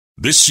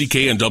This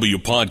CKNW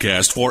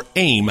podcast for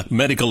AIM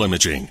Medical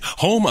Imaging,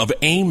 home of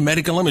AIM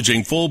Medical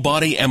Imaging full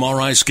body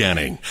MRI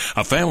scanning.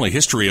 A family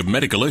history of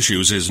medical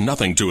issues is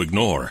nothing to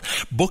ignore.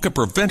 Book a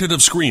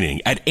preventative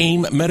screening at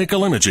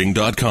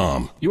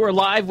aimmedicalimaging.com. You are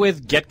live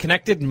with Get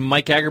Connected.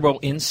 Mike Agerbo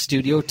in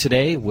studio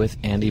today with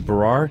Andy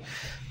Barrar.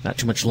 Not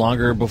too much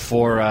longer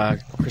before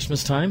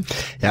Christmas time.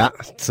 Yeah,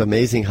 it's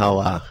amazing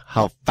how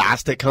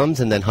fast it comes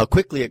and then how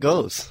quickly it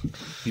goes.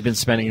 You've been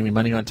spending any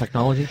money on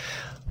technology?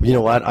 You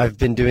know what? I've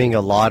been doing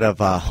a lot of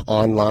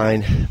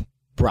online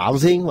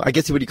browsing. I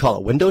guess what do you call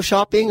it? Window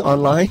shopping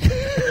online?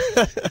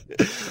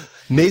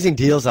 Amazing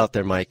deals out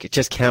there, Mike. I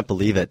just can't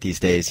believe it these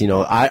days. You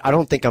know, I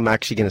don't think I'm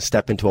actually going to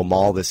step into a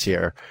mall this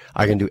year.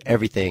 I can do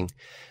everything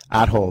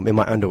at home in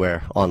my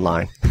underwear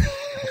online.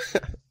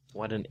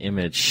 What an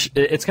image.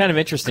 It's kind of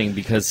interesting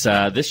because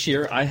this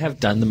year I have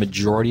done the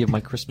majority of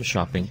my Christmas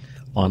shopping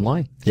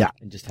online. Yeah.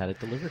 And just had it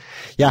delivered.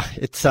 Yeah,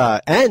 it's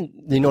and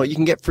you know, you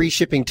can get free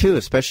shipping too,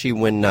 especially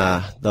when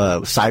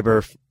the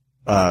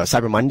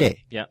Cyber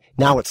Monday. Yeah.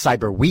 Now it's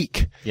Cyber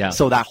Week. Yeah.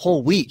 So that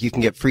whole week you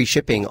can get free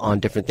shipping on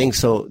different things.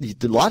 So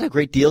a lot of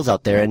great deals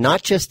out there, and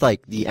not just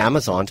like the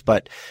Amazons,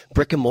 but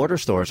brick and mortar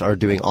stores are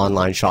doing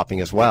online shopping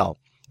as well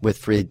with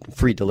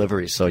free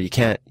delivery. So you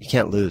can't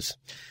lose.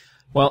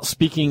 Well,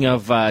 speaking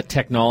of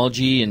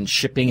technology and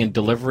shipping and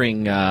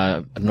delivering, I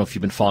don't know if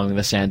you've been following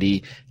this,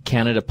 Andy.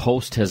 Canada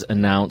Post has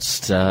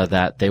announced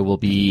that they will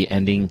be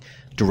ending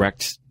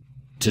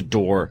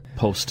direct-to-door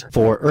post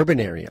for urban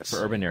areas.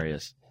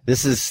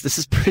 This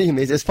is pretty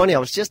amazing. It's funny. I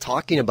was just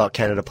talking about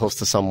Canada Post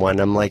to someone.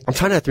 I'm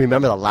trying to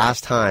remember the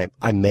last time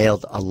I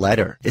mailed a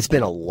letter. It's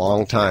been a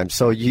long time.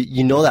 So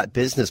you know that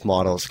business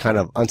model is kind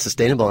of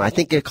unsustainable. And I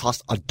think it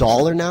costs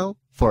 $1 now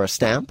for a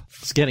stamp.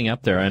 It's getting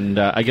up there, and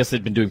I guess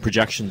they've been doing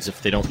projections.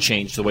 If they don't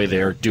change the way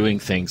they're doing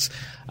things,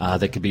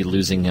 they could be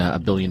losing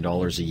 $1 billion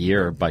a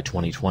year by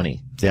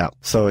 2020. Yeah,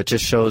 so it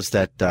just shows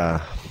that.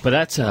 But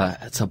that's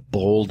a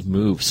bold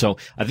move. So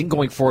I think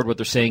going forward, what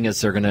they're saying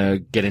is they're going to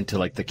get into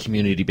like the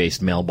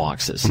community-based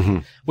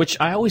mailboxes, which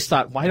I always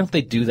thought, why don't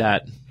they do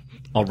that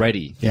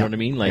already? You know what I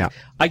mean? Like,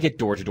 I get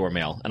door-to-door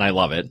mail, and I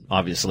love it,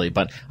 obviously,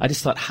 but I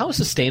just thought, how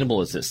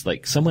sustainable is this?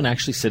 Like, someone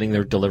actually sitting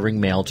there delivering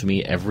mail to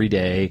me every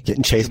day.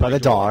 Getting chased by the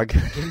dog.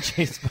 Getting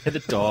chased by the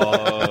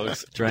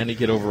dogs. Trying to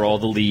get over all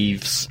the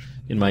leaves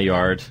in my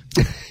yard.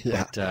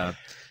 Yeah.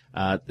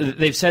 But,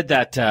 they've said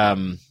that,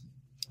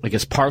 I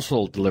guess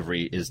parcel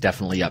delivery is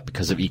definitely up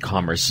because of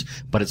e-commerce,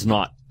 but it's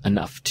not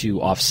enough to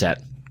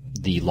offset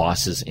the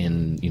losses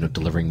in,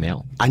 delivering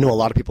mail. I know a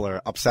lot of people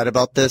are upset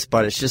about this,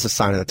 but it's just a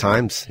sign of the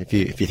times if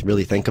you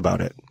really think about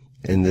it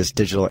in this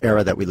digital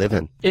era that we live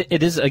in.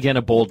 It is, again,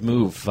 a bold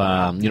move.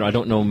 I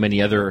don't know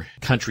many other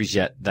countries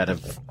yet that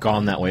have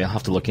gone that way. I'll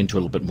have to look into it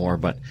a little bit more,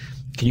 but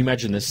can you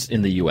imagine this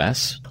in the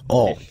U.S.?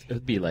 Oh. It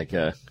would be like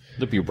there'd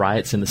be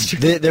riots in the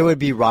street. There would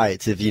be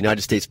riots if the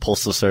United States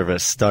Postal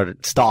Service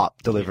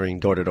stopped delivering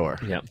door-to-door.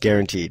 Yeah.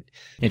 Guaranteed.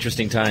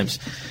 Interesting times.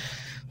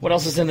 What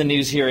else is in the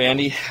news here,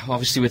 Andy?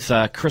 Obviously, with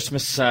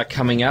Christmas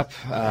coming up,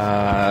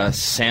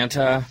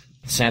 Santa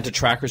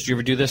trackers. Do you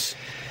ever do this?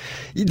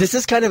 This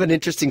is kind of an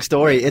interesting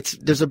story.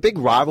 There's a big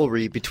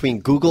rivalry between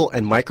Google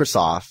and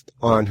Microsoft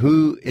on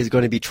who is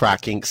going to be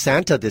tracking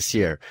Santa this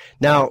year.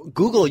 Now,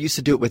 Google used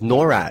to do it with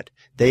NORAD.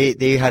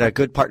 They had a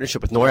good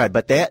partnership with NORAD,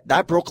 but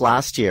that broke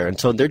last year, and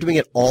so they're doing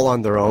it all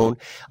on their own.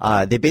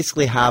 They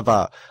basically have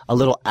a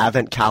little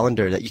advent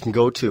calendar that you can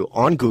go to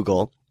on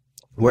Google,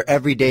 where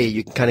every day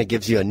you can kind of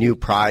gives you a new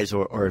prize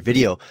or a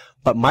video.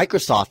 But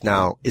Microsoft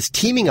now is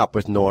teaming up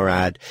with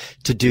NORAD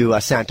to do a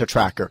Santa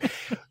tracker.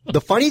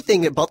 The funny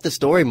thing about the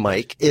story,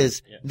 Mike,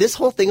 is this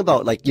whole thing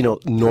about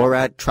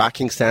NORAD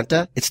tracking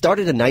Santa, it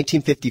started in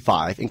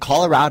 1955 in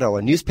Colorado.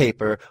 A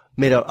newspaper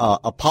made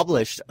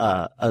published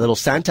a little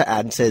Santa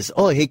ad and says,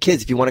 "Oh, hey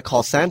kids, if you want to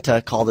call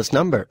Santa, call this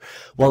number."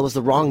 Well, it was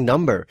the wrong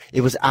number.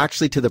 It was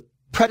actually to the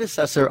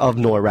predecessor of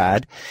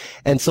NORAD.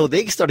 And so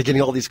they started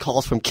getting all these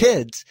calls from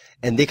kids,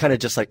 and they kind of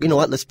just like, you know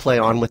what, let's play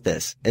on with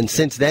this. And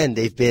since then,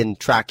 they've been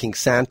tracking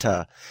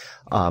Santa,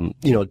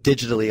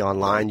 digitally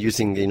online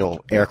using,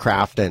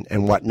 aircraft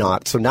and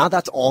whatnot. So now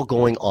that's all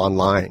going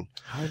online.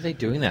 How are they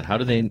doing that? How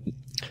do they?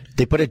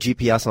 They put a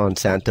GPS on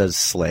Santa's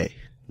sleigh.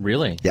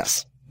 Really?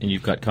 Yes. And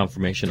you've got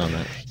confirmation on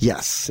that?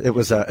 Yes. It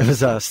was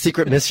a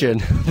secret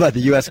mission by the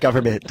U.S.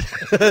 government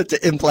to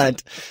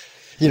implant.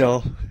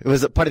 It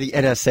was a part of the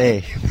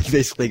NSA.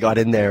 Basically got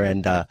in there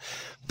and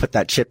put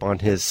that chip on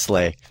his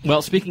sleigh.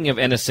 Well, speaking of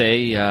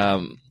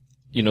NSA,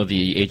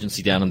 the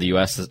agency down in the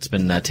U.S. that's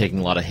been taking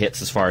a lot of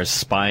hits as far as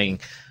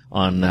spying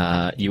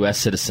on U.S.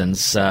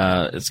 citizens.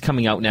 It's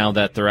coming out now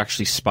that they're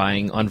actually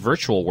spying on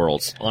virtual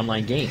worlds,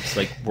 online games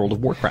like World of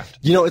Warcraft.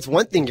 It's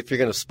one thing if you're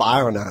going to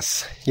spy on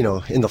us,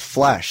 in the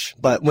flesh,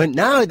 but when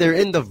now they're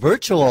in the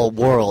virtual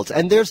worlds,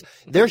 and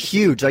they're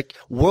huge, like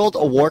World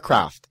of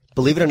Warcraft.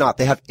 believe it or not,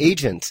 they have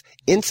agents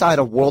inside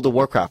of World of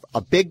Warcraft,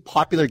 a big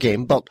popular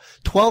game, about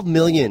 12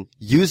 million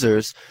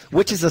users,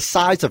 which is the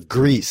size of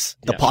Greece,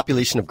 the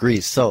population of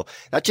Greece. So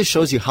that just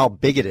shows you how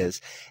big it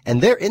is.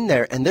 And they're in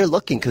there and they're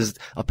looking because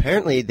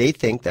apparently they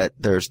think that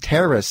there's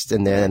terrorists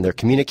in there and they're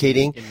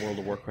communicating In World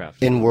of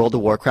Warcraft. in World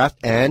of Warcraft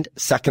and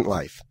Second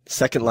Life.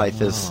 Second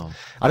Life is,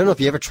 I don't know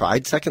if you ever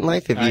tried Second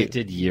Life. I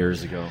did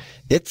years ago.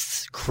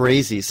 It's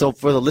crazy. So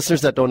for the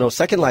listeners that don't know,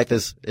 Second Life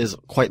is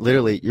quite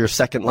literally your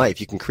second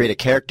life. You can create a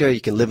character.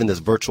 You can live in this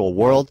virtual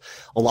world.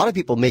 A lot of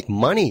people make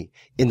money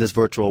in this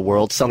virtual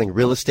world selling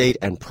real estate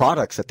and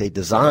products that they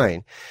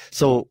design.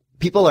 So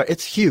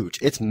it's huge.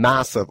 It's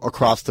massive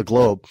across the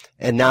globe.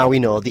 And now we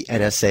know the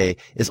NSA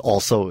is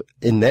also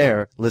in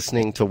there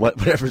listening to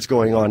whatever's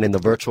going on in the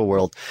virtual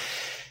world.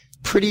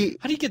 How do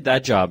you get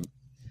that job?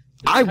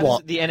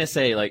 The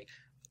NSA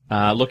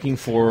looking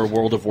for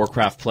World of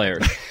Warcraft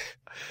players.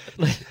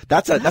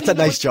 That's a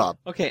nice job.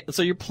 Okay,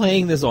 so you're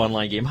playing this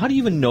online game. How do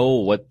you even know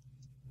what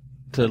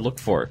to look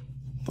for?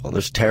 Well,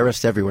 there's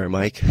terrorists everywhere,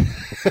 Mike.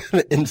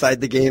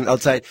 Inside the game,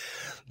 outside.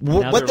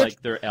 Now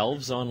they're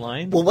elves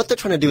online? Well, what they're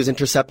trying to do is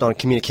intercept on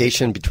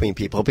communication between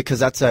people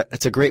because it's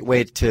a great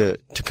way to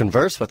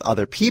converse with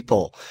other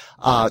people.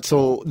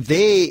 So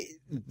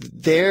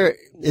they're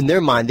in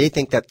their mind, they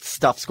think that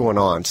stuff's going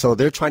on. So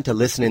they're trying to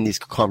listen in these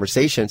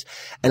conversations.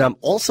 And I'm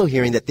also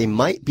hearing that they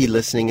might be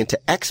listening into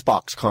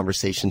Xbox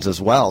conversations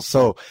as well.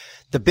 So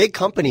the big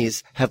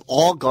companies have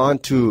all gone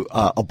to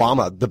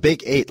Obama. The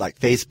big 8 like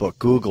Facebook,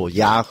 Google,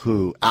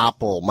 Yahoo,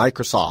 Apple,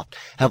 Microsoft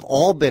have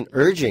all been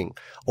urging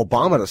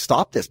Obama to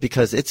stop this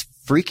because it's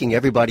freaking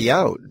everybody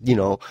out. You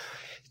know,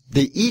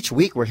 each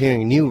week we're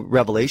hearing new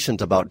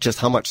revelations about just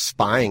how much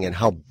spying and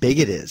how big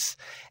it is.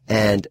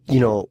 And, you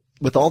know,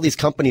 with all these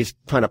companies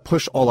trying to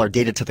push all our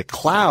data to the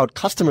cloud,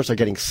 customers are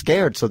getting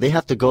scared. So they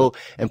have to go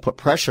and put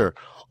pressure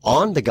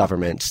on the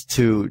governments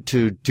to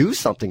do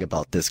something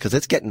about this because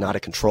it's getting out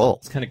of control.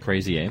 It's kind of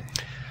crazy, eh?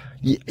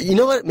 You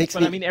know what makes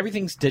me... But I mean,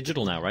 everything's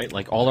digital now, right?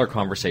 Like all our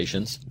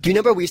conversations. Do you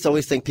remember we used to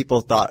always think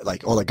people thought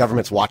like, oh, the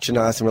government's watching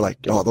us and we're like,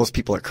 oh, those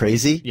people are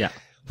crazy? Yeah.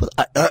 Well,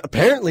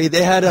 apparently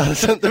they had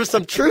there was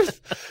some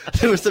truth.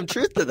 There was some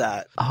truth to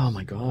that. Oh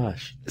my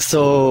gosh.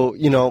 So,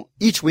 you know,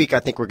 each week I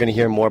think we're going to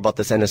hear more about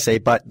this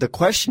NSA, but the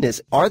question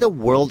is, are the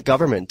world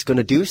governments going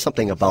to do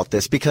something about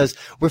this? Because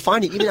we're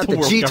finding even at the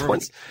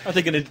G20. Are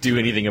they going to do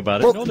anything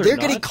about it? Well, no, they're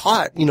getting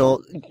caught,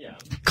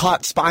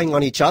 caught spying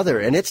on each other.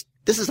 And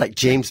this is like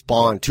James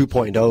Bond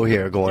 2.0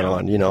 here going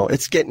on, you know,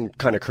 it's getting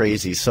kind of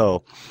crazy.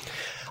 So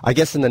I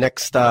guess in the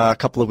next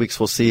couple of weeks,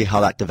 we'll see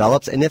how that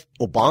develops. And if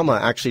Obama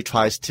actually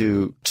tries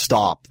to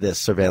stop this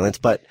surveillance,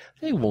 but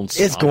they won't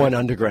stop it's going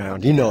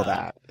underground. You know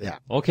that. Yeah.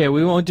 Okay,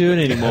 we won't do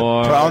it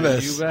anymore.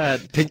 Promise. You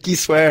bet. Pinky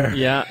swear.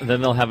 Yeah,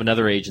 then they'll have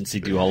another agency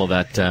do all of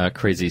that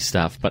crazy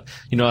stuff. But,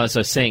 you know, as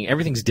I was saying,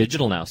 everything's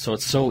digital now, so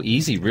it's so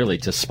easy, really,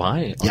 to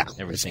spy on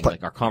everything.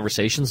 Like our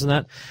conversations and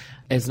that.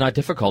 It's not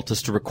difficult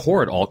just to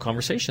record all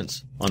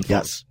conversations on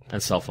phones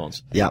and cell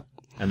phones. Yeah.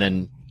 And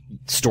then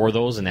store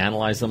those and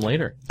analyze them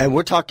later. And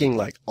we're talking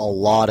like a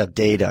lot of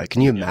data.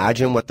 Can you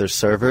imagine what their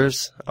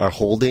servers are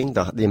holding,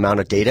 the amount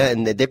of data?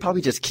 And they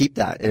probably just keep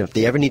that. And if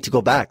they ever need to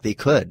go back, they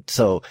could.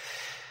 So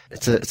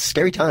it's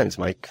scary times,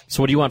 Mike.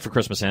 So what do you want for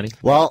Christmas, Andy?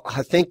 Well,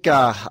 I think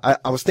I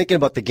was thinking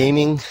about the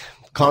gaming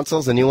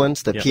consoles, the new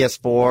ones, the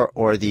PS4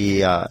 or the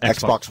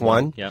Xbox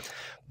One. Yeah.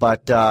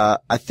 But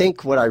I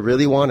think what I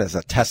really want is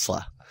a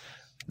Tesla.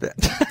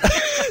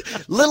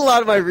 Little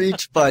out of my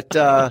reach, but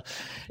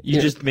you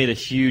just made a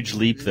huge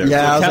leap there.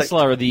 Yeah, so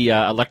Tesla are the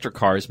electric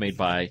cars made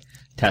by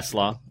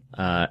Tesla.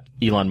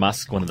 Elon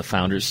Musk, one of the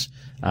founders,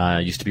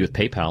 used to be with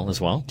PayPal as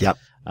well. Yep.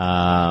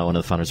 One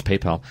of the founders of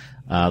PayPal.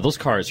 Those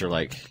cars are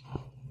like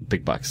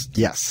big bucks.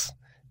 Yes.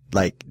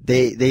 Like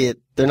they're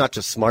not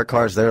just smart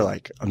cars, they're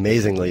like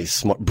amazingly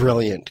smart,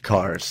 brilliant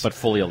cars. But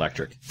fully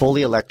electric.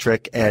 Fully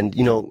electric. And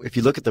you know, if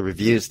you look at the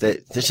reviews, they're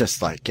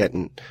just like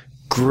getting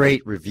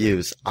great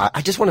reviews.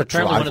 I just want to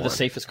try one of the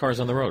safest cars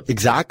on the road.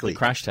 Exactly.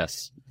 Crash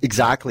tests.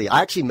 Exactly.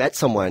 I actually met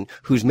someone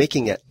who's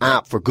making an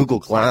app for Google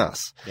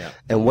Glass. Yeah.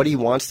 And what he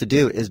wants to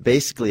do is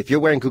basically, if you're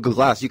wearing Google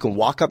Glass, you can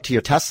walk up to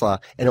your Tesla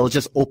and it'll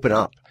just open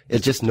up.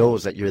 It just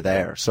knows that you're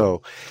there.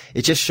 So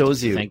it just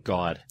shows you. Thank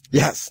God.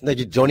 Yes. That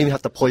you don't even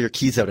have to pull your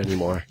keys out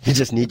anymore. You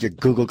just need your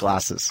Google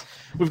glasses.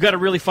 We've got a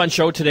really fun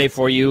show today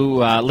for you.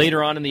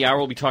 Later on in the hour,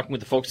 we'll be talking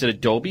with the folks at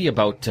Adobe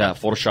about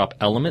Photoshop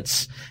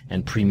Elements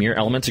and Premiere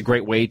Elements, a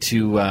great way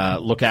to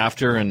look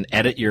after and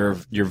edit your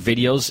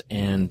videos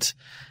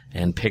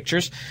and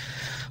pictures.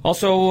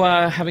 Also,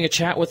 having a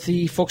chat with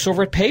the folks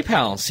over at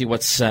PayPal, see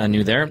what's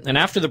new there. And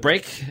after the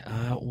break,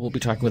 we'll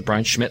be talking with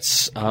Brian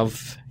Schmitz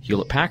of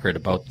Hewlett-Packard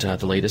about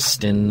the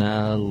latest in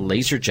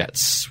laser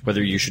jets,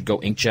 whether you should go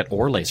inkjet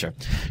or laser.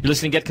 You're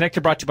listening to Get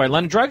Connected, brought to you by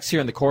London Drugs here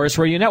on the Chorus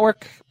Radio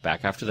Network.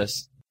 Back after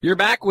this. You're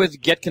back with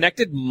Get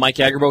Connected. Mike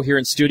Agarbo here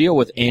in studio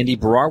with Andy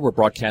Barrar. We're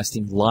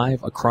broadcasting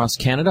live across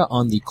Canada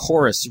on the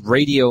Chorus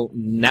Radio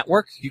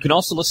Network. You can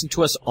also listen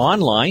to us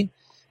online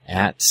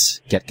at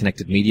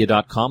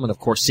getconnectedmedia.com and, of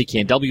course,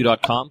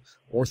 cknw.com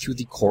or through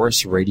the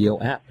Chorus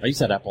Radio app. I use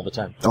that app all the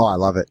time. Oh, I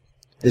love it.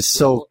 It's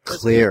so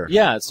clear.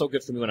 Yeah, it's so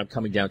good for me when I'm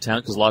coming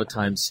downtown because a lot of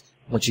times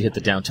once you hit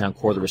the downtown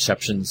core, the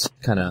reception's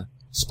kind of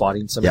spotty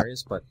in some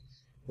areas, but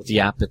with the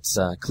app, it's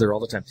clear all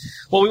the time.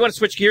 Well, we want to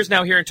switch gears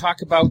now here and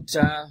talk about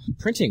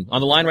printing.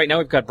 On the line right now,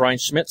 we've got Brian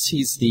Schmitz.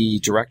 He's the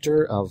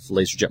Director of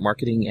LaserJet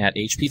Marketing at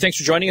HP. Thanks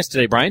for joining us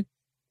today, Brian.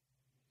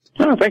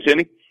 Oh, thanks,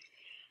 Andy.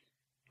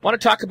 I want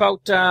to talk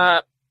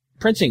about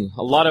printing.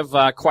 A lot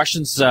of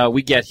questions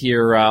we get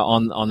here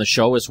on the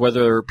show is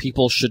whether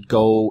people should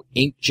go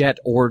inkjet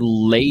or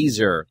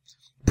laser.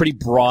 Pretty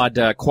broad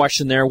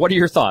question there. What are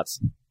your thoughts?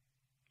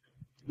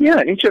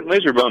 Yeah, inkjet and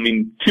laser, I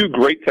mean, two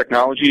great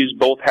technologies,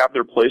 both have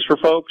their place for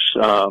folks.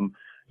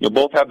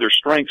 Both have their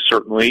strengths,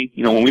 certainly.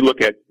 When we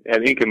look at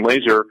ink and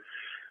laser,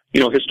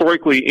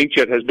 historically,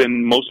 inkjet has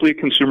been mostly a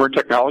consumer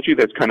technology.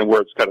 That's kind of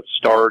where it's got its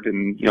start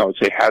and, I would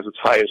say has its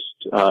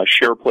highest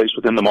share place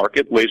within the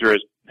market. Laser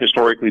has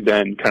historically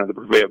been kind of the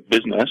purvey of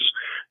business,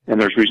 and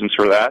there's reasons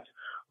for that.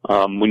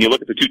 When you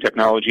look at the two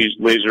technologies,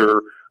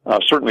 laser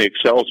certainly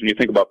excels when you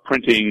think about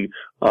printing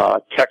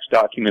text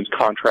documents,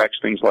 contracts,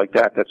 things like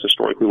that. That's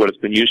historically what it's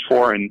been used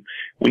for. And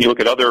when you look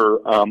at other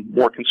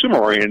more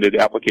consumer-oriented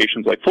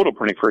applications like photo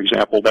printing, for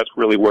example, that's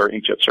really where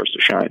inkjet starts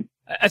to shine.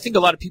 I think a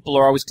lot of people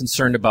are always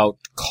concerned about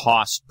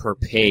cost per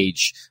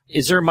page.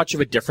 Is there much of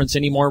a difference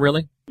anymore,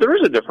 really? There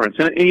is a difference,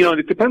 and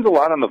it depends a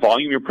lot on the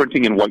volume you're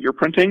printing and what you're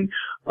printing.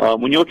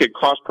 When you look at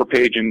cost per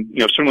page, and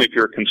certainly if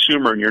you're a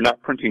consumer and you're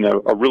not printing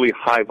a really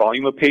high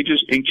volume of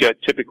pages, inkjet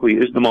typically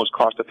is the most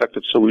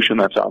cost-effective solution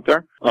that's out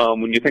there.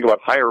 When you think about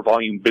higher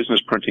volume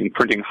business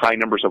printing high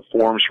numbers of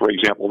forms, for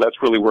example,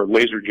 that's really where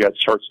LaserJet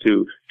starts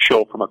to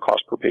show from a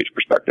cost per page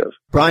perspective.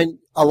 Brian,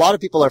 a lot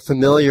of people are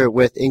familiar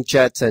with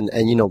inkjets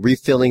and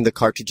refilling the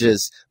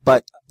cartridges,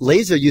 but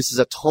laser uses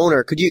a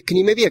toner. Can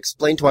you maybe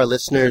explain to our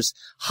listeners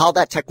how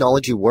that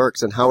technology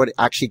works and how it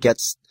actually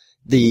gets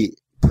the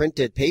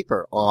printed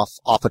paper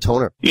off a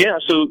toner? Yeah,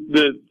 so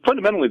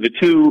fundamentally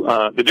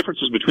the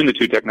differences between the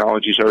two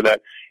technologies are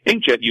that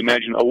inkjet, you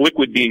imagine a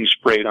liquid being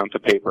sprayed onto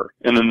paper,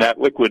 and then that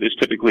liquid is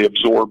typically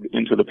absorbed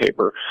into the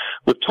paper.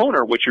 With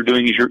toner, what you're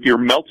doing is you're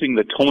melting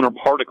the toner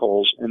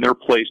particles, and they're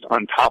placed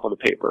on top of the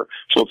paper.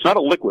 So it's not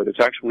a liquid, it's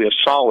actually a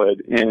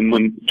solid, and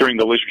during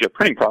the LaserJet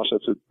printing process,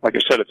 like I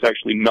said, it's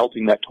actually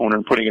melting that toner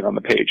and putting it on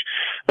the page.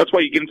 That's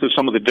why you get into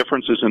some of the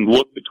differences in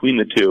look between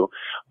the two.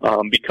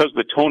 Because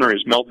the toner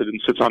is melted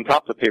and sits on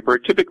top of the paper,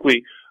 it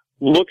typically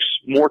looks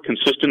more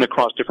consistent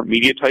across different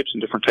media types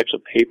and different types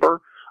of paper.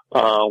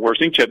 Whereas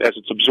inkjet, as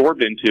it's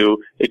absorbed into,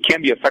 it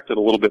can be affected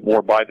a little bit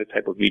more by the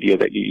type of media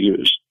that you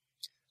use.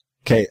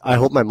 Okay, I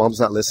hope my mom's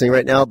not listening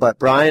right now, but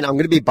Brian, I'm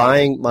going to be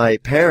buying my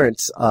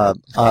parents a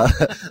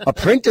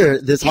printer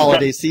this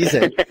holiday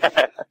season.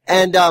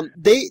 And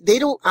they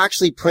don't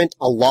actually print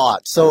a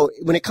lot. So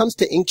when it comes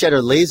to inkjet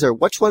or laser,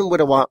 which one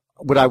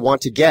would I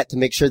want to get to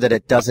make sure that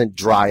it doesn't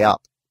dry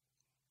up?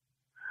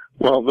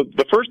 Well,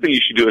 the first thing you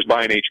should do is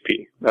buy an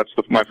HP. That's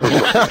my first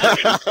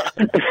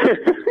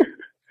recommendation.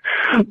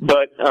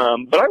 But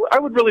I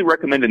would really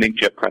recommend an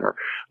inkjet printer.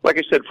 Like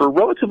I said, for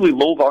relatively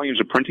low volumes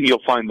of printing,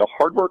 you'll find the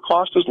hardware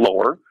cost is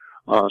lower,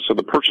 so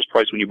the purchase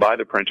price when you buy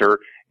the printer,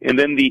 and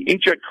then the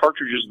inkjet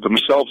cartridges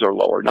themselves are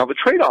lower. Now, the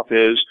trade-off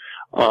is,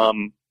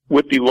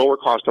 with the lower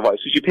cost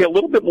devices, you pay a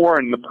little bit more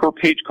in the per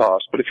page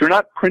cost, but if you're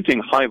not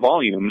printing high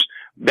volumes,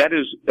 that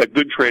is a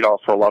good trade-off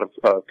for a lot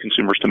of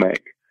consumers to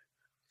make.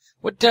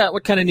 What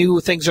kind of new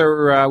things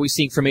are we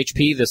seeing from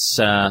HP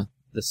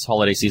this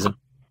holiday season?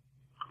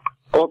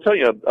 Well, I'll tell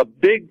you, a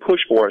big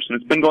push for us, and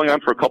it's been going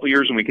on for a couple of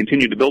years and we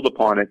continue to build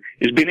upon it,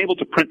 is being able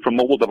to print from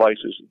mobile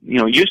devices.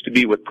 It used to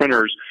be with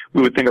printers,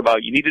 we would think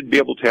about you needed to be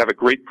able to have a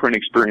great print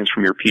experience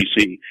from your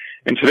PC.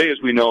 And today, as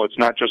we know, it's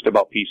not just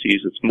about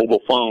PCs, it's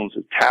mobile phones,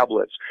 it's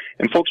tablets,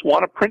 and folks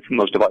want to print from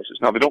those devices.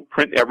 Now, they don't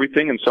print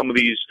everything, and some of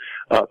these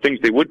things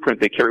they would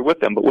print, they carry with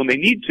them, but when they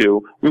need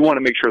to, we want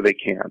to make sure they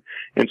can.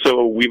 And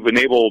so we've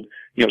enabled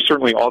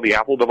certainly all the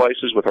Apple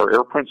devices with our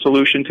AirPrint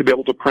solution to be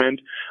able to print.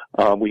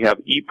 We have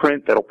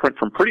ePrint that'll print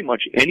from pretty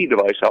much any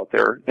device out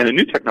there, and a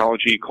new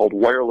technology called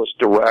Wireless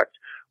Direct,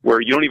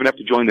 where you don't even have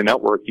to join the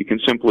network. You can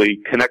simply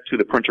connect to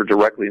the printer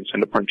directly and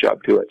send a print job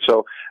to it.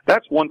 So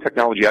that's one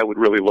technology I would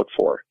really look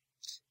for.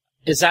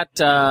 Is that,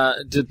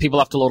 do people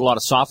have to load a lot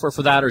of software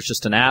for that, or is it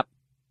just an app?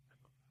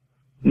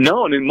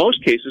 No, and in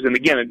most cases, and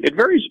again, it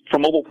varies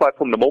from mobile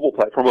platform to mobile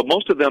platform, but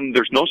most of them,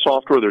 there's no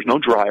software, there's no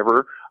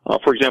driver.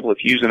 For example, if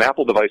you use an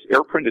Apple device,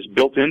 AirPrint is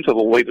built into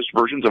the latest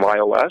versions of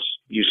iOS.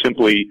 You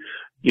simply,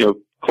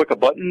 click a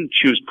button,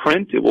 choose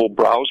print, it will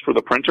browse for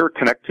the printer,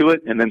 connect to it,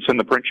 and then send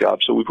the print job.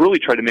 So we've really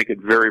tried to make it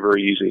very,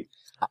 very easy.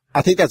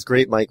 I think that's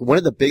great, Mike. One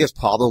of the biggest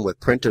problems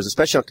with printers,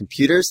 especially on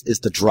computers,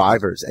 is the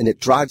drivers, and it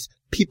drives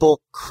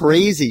people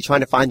crazy trying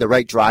to find the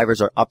right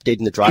drivers or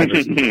updating the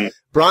drivers.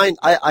 Brian,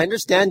 I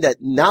understand that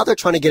now they're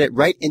trying to get it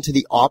right into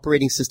the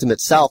operating system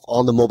itself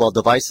on the mobile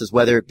devices,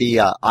 whether it be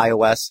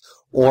iOS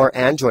or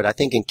Android. I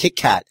think in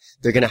KitKat,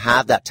 they're going to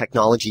have that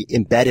technology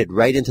embedded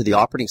right into the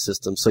operating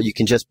system, so you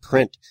can just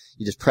print.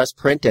 You just press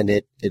print, and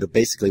it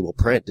basically will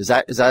print. Is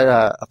that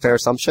a fair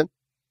assumption?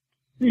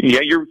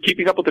 Yeah, you're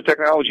keeping up with the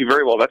technology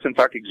very well. That's, in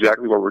fact,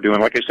 exactly what we're doing.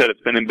 Like I said,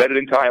 it's been embedded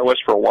into iOS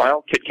for a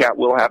while. KitKat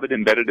will have it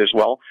embedded as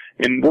well.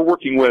 And we're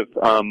working with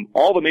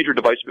all the major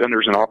device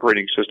vendors and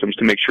operating systems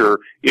to make sure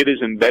it is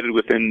embedded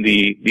within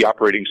the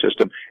operating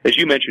system. As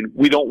you mentioned,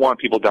 we don't want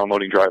people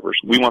downloading drivers.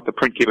 We want the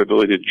print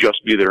capability to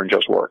just be there and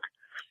just work.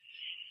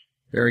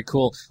 Very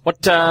cool.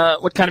 What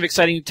kind of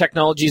exciting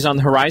technologies on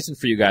the horizon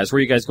for you guys? Where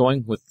are you guys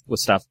going with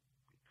stuff?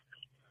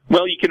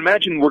 Well, you can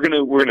imagine we're going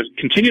to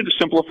continue to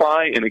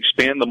simplify and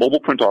expand the mobile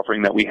print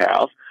offering that we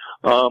have.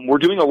 We're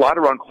doing a lot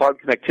around cloud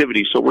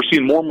connectivity, so we're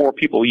seeing more and more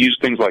people use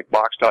things like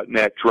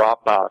Box.net,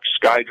 Dropbox,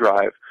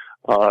 SkyDrive,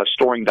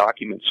 storing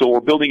documents. So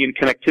we're building in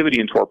connectivity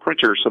into our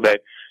printers so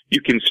that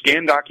you can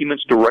scan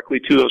documents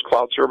directly to those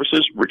cloud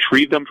services,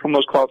 retrieve them from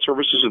those cloud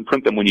services, and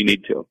print them when you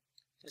need to.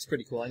 That's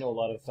pretty cool. I know a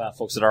lot of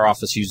folks at our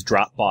office use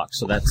Dropbox,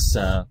 so that's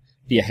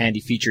be a handy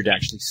feature to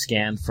actually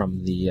scan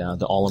from the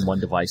all-in-one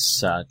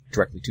device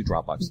directly to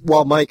Dropbox.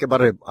 Well, Mike,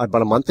 about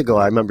a month ago,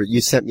 I remember you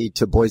sent me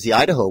to Boise,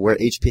 Idaho, where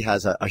HP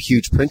has a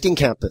huge printing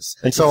campus,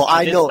 and so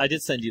I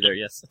did send you there.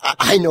 Yes,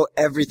 I know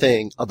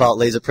everything about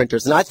laser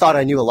printers, and I thought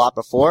I knew a lot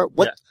before.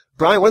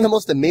 Brian, one of the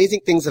most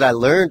amazing things that I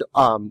learned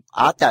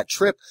at that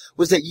trip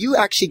was that you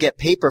actually get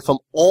paper from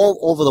all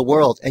over the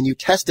world and you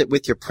test it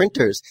with your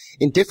printers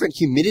in different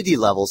humidity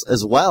levels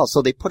as well.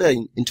 So they put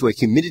it into a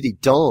humidity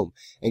dome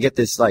and get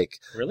this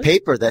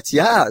paper that's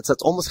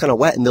almost kind of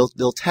wet, and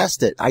they'll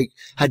test it. I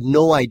had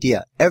no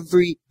idea.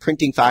 Every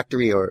printing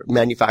factory or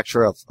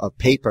manufacturer of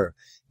paper,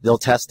 they'll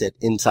test it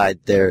in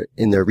their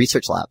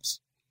research labs.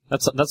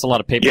 That's a lot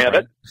of paper. Yeah,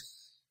 right?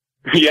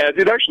 Yeah,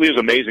 it actually is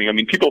amazing. I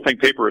mean, people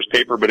think paper is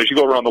paper, but as you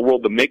go around the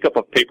world, the makeup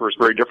of paper is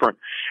very different.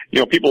 You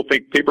know, people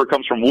think paper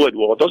comes from wood.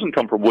 Well, it doesn't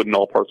come from wood in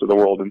all parts of the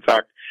world. In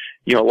fact,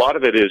 you know, a lot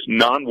of it is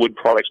non-wood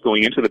products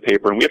going into the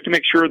paper, and we have to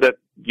make sure that,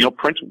 you know,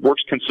 print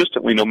works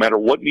consistently no matter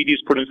what media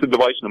is put into the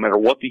device, no matter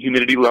what the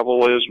humidity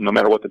level is, no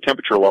matter what the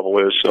temperature level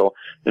is. So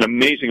an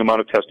amazing amount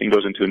of testing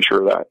goes into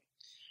ensure that.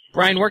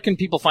 Brian, where can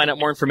people find out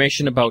more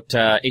information about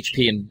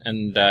HP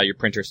and your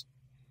printers?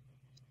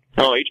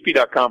 Oh,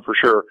 HP.com for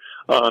sure.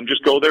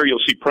 Just go there. You'll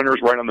see printers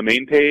right on the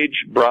main page.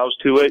 Browse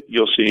to it.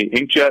 You'll see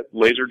inkjet,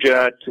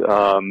 laserjet,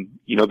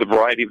 you know, the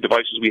variety of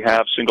devices we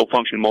have, single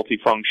function,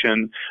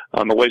 multifunction,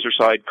 on the laser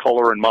side,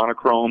 color and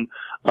monochrome,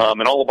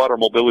 and all about our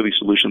mobility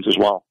solutions as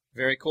well.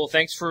 Very cool.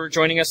 Thanks for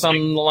joining us on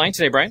the line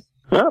today, Brian.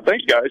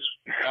 Thanks, guys.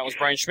 That was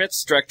Brian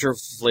Schmitz, Director of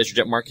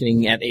LaserJet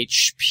Marketing at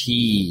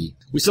HP.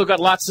 We still got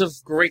lots of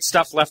great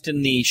stuff left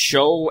in the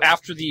show.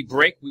 After the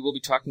break, we will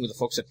be talking with the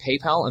folks at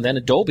PayPal and then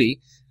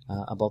Adobe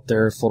about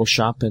their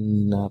Photoshop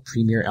and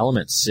Premiere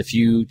Elements. If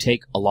you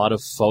take a lot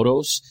of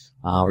photos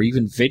or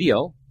even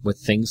video with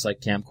things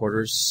like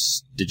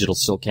camcorders, digital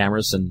still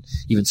cameras, and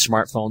even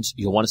smartphones,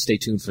 you'll want to stay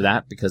tuned for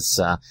that because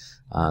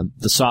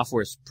the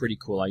software is pretty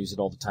cool. I use it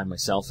all the time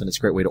myself, and it's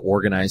a great way to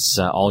organize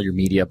all your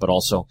media, but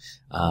also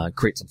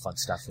create some fun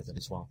stuff with it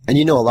as well. And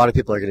you know, a lot of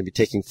people are going to be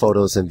taking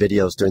photos and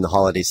videos during the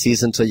holiday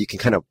season, so you can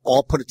kind of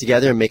all put it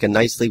together and make a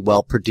nicely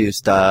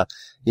well-produced,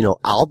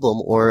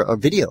 album or a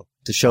video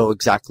to show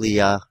exactly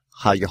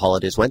how your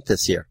holidays went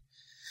this year.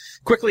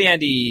 Quickly,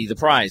 Andy, the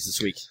prize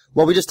this week.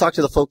 Well, we just talked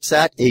to the folks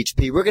at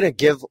HP. We're going to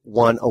give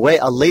one away,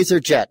 a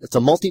LaserJet. It's a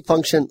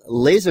multifunction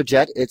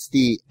LaserJet. It's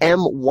the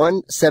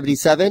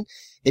M177.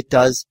 It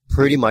does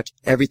pretty much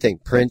everything.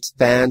 Prints,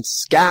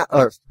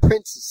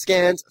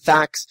 scans,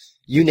 fax,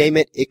 you name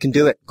it, it can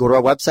do it. Go to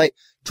our website,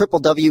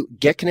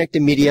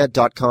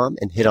 www.getconnectedmedia.com,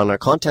 and hit on our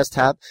contest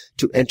tab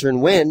to enter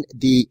and win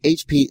the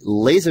HP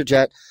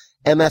LaserJet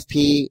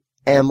MFP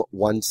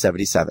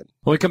M177.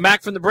 When we come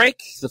back from the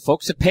break, the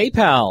folks at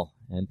PayPal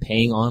and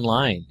paying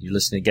online. You're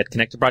listening to Get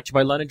Connected, brought to you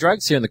by London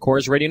Drugs here on the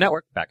Corus Radio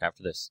Network. Back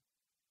after this.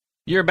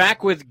 You're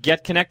back with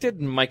Get Connected,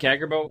 and Mike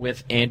Agerbo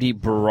with Andy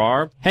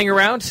Barrar. Hang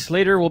around.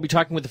 Later, we'll be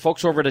talking with the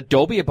folks over at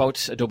Adobe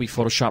about Adobe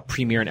Photoshop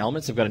Premiere and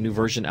Elements. They've got a new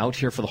version out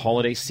here for the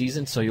holiday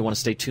season, so you want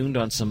to stay tuned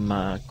on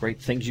some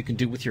great things you can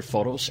do with your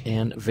photos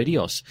and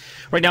videos.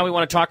 Right now, we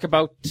want to talk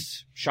about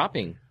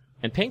shopping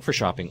and paying for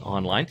shopping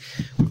online.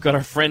 We've got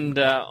our friend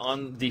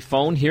on the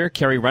phone here,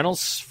 Carrie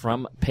Reynolds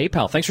from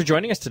PayPal. Thanks for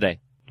joining us today.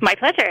 My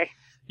pleasure.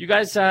 You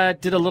guys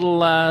did a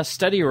little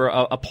study or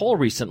a poll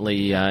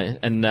recently,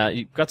 and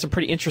you got some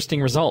pretty interesting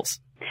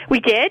results. We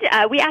did.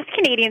 We asked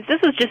Canadians, this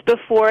was just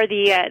before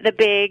the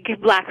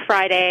big Black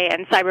Friday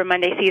and Cyber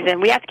Monday season,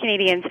 we asked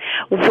Canadians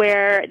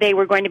where they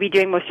were going to be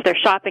doing most of their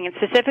shopping and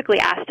specifically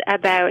asked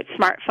about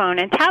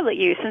smartphone and tablet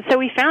use. And so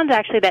we found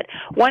actually that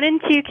 1 in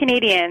 2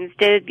 Canadians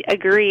did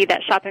agree that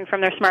shopping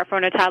from their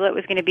smartphone or tablet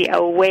was going to be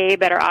a way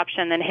better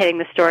option than hitting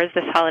the stores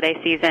this holiday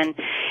season.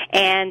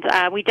 And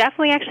we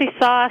definitely actually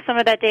saw some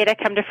of that data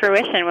come to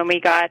fruition when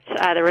we got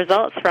the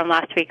results from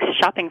last week's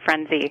shopping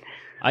frenzy.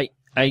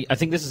 I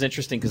think this is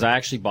interesting because I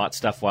actually bought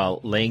stuff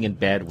while laying in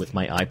bed with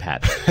my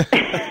iPad.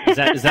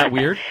 Is that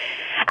weird?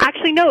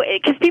 Actually, no,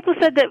 because people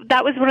said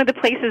that was one of the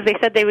places they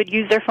said they would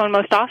use their phone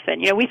most often.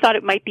 You know, we thought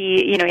it might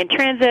be, in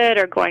transit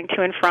or going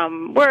to and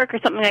from work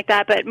or something like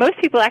that, but most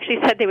people actually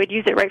said they would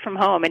use it right from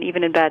home and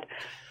even in bed.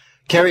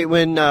 Carrie,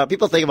 when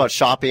people think about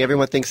shopping,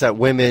 everyone thinks that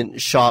women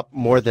shop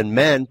more than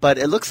men, but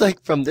it looks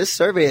like from this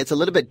survey, it's a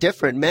little bit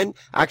different. Men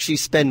actually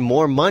spend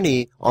more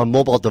money on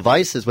mobile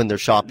devices when they're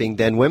shopping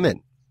than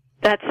women.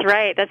 That's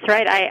right.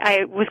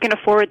 I was going to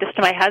forward this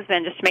to my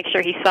husband just to make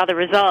sure he saw the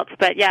results.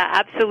 But yeah,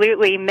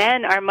 absolutely.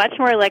 Men are much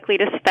more likely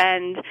to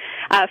spend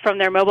from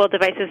their mobile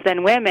devices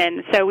than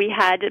women. So we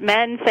had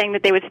men saying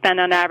that they would spend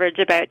on average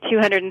about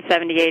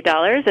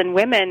 $278, and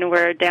women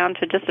were down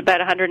to just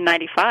about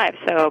 $195.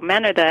 So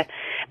men are the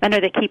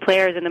key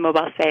players in the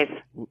mobile space.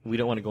 We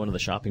don't want to go into the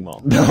shopping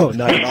mall. No,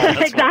 not at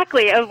all.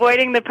 Exactly.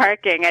 Avoiding the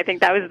parking. I think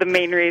that was the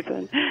main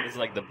reason. It's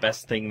like the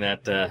best thing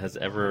that has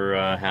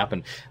ever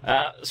happened.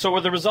 So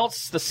were the results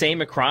the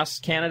same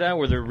across Canada?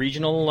 Were there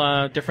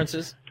regional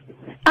differences?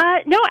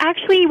 No,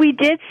 actually, we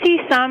did see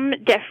some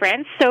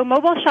difference. So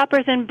mobile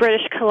shoppers in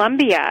British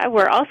Columbia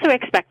were also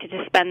expected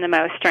to spend the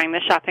most during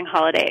the shopping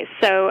holidays.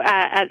 So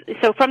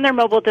from their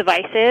mobile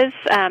devices,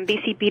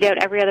 BC beat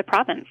out every other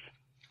province.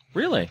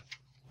 Really?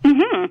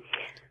 Mm-hmm.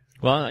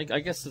 Well, I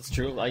guess that's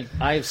true.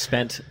 I've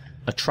spent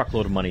a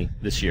truckload of money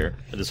this year,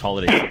 this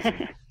holiday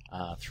season,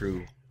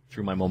 through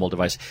my mobile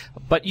device.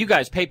 But you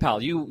guys,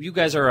 PayPal, you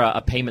guys are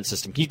a payment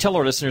system. Can you tell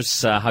our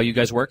listeners how you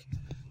guys work?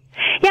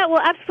 Yeah,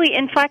 well, absolutely.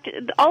 In fact,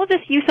 all of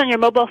this use on your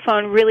mobile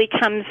phone really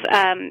comes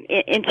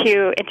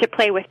into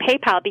play with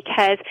PayPal,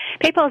 because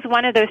PayPal is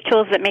one of those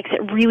tools that makes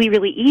it really,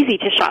 really easy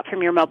to shop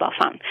from your mobile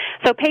phone.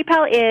 So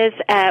PayPal is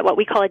what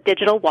we call a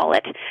digital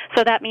wallet.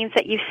 So that means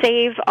that you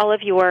save all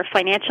of your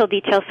financial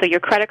details, so your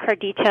credit card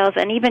details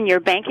and even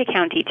your bank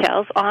account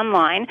details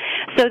online,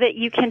 so that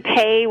you can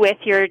pay with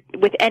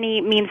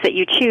any means that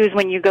you choose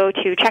when you go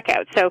to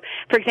checkout. So,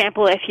 for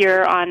example, if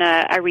you're on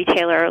a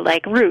retailer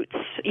like Roots,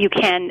 you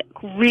can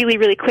really,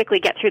 really quickly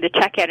get through the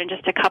checkout in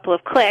just a couple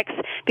of clicks,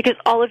 because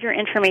all of your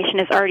information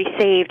is already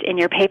saved in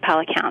your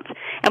PayPal account.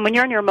 And when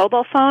you're on your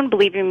mobile phone,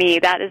 believe you me,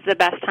 that is the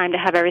best time to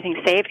have everything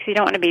saved, because you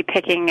don't want to be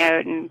picking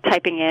out and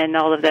typing in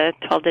all of the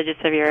 12 digits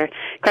of your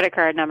credit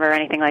card number or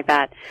anything like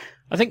that.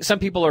 I think some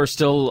people are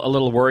still a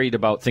little worried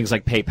about things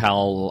like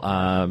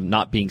PayPal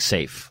not being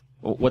safe.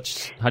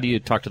 How do you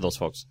talk to those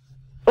folks?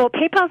 Well,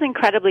 PayPal is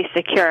incredibly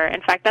secure. In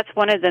fact, that's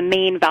one of the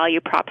main value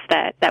props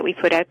that we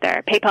put out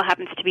there. PayPal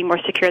happens to be more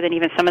secure than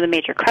even some of the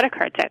major credit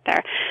cards out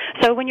there.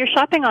 So when you're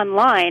shopping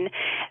online,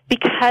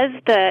 because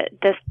the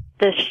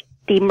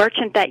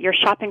merchant that you're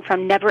shopping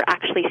from never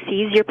actually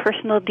sees your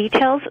personal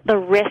details, the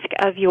risk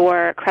of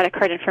your credit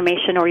card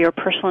information or your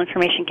personal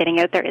information getting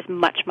out there is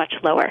much, much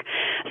lower.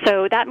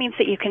 So that means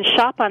that you can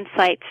shop on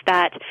sites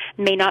that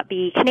may not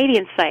be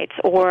Canadian sites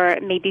or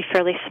may be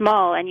fairly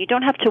small, and you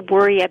don't have to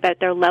worry about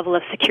their level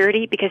of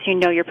security because you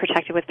know you're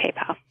protected with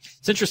PayPal.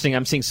 It's interesting.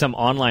 I'm seeing some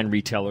online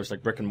retailers,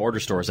 like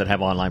brick-and-mortar stores that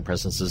have online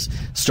presences,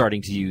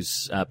 starting to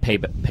use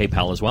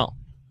PayPal as well.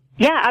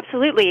 Yeah,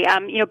 absolutely.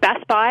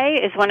 Best Buy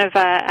is one of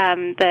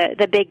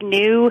the big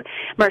new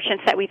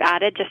merchants that we've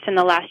added just in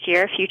the last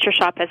year. Future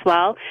Shop as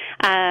well.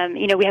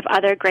 We have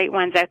other great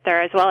ones out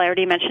there as well. I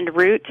already mentioned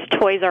Roots,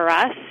 Toys R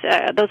Us.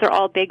 Those are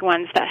all big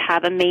ones that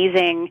have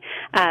amazing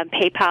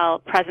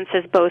PayPal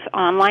presences both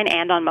online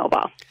and on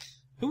mobile.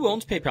 Who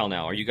owns PayPal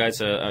now? Are you guys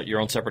your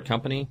own separate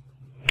company?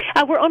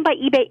 We're owned by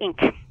eBay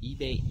Inc.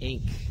 eBay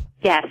Inc.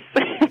 Yes.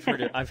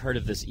 I've heard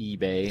of this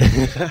eBay.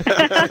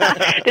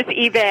 This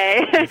eBay.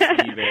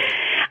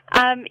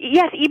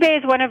 Yes, eBay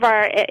is one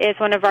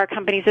of our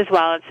companies as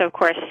well, and so of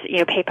course,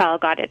 PayPal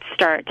got its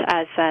start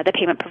as the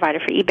payment provider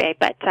for eBay,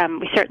 but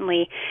we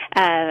certainly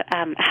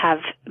have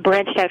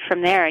branched out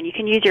from there, and you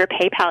can use your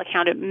PayPal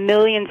account at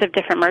millions of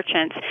different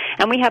merchants,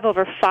 and we have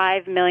over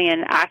 5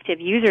 million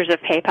active users of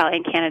PayPal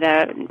in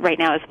Canada right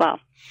now as well.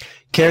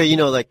 Carrie,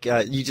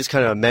 you just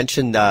kind of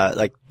mentioned,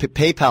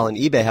 PayPal and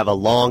eBay have a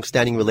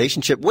long-standing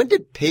relationship. When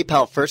did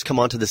PayPal first come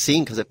onto the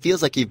scene? Because it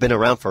feels like you've been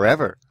around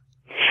forever.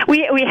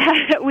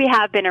 We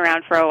have been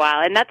around for a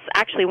while, and that's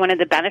actually one of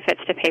the benefits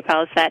to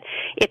PayPal is that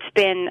it's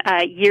been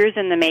years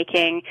in the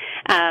making.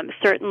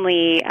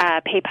 Certainly,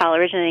 PayPal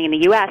originating in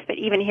the U.S., but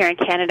even here in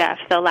Canada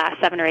for the last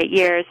 7 or 8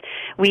 years,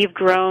 we've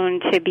grown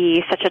to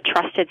be such a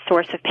trusted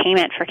source of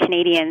payment for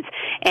Canadians,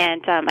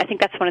 and I think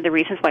that's one of the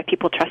reasons why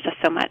people trust us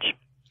so much.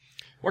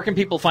 Where can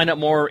people find out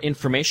more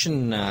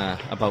information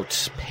about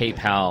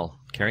PayPal,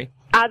 Carrie?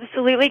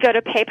 Absolutely. Go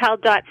to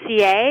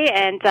paypal.ca,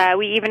 and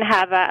we even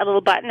have a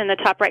little button in the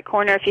top right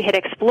corner. If you hit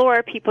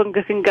Explore, people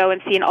can go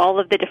and see all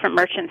of the different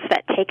merchants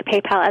that take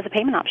PayPal as a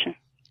payment option.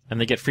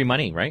 And they get free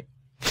money, right?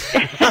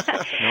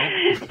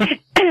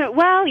 No?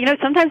 Well,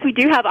 sometimes we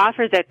do have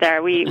offers out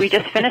there. We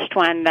just finished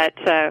one that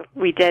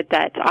we did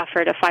that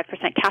offered a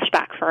 5%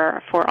 cashback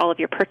for all of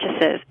your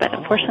purchases. But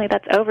Unfortunately,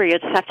 that's over. You'll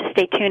just have to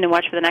stay tuned and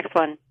watch for the next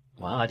one.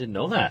 Wow, I didn't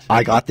know that.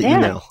 I got the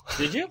email.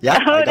 Did you?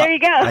 Yeah. There you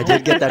go. I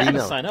did get that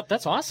email. Sign up.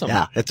 That's awesome.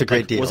 Yeah, it's a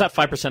great deal. Was that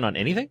 5% on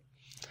anything?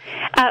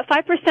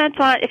 5%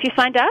 on if you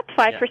signed up.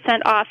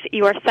 5% off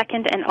your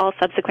second and all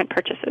subsequent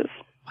purchases.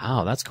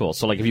 Wow, that's cool.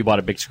 So, if you bought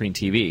a big screen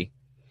TV,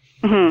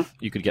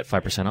 you could get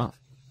 5% off.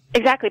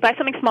 Exactly. Buy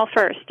something small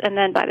first, and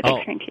then buy the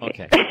big screen TV.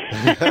 Okay.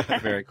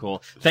 Very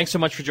cool. Thanks so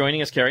much for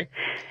joining us, Carrie.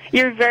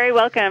 You're very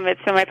welcome.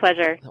 It's been my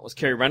pleasure. That was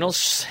Carrie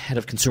Reynolds, Head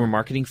of Consumer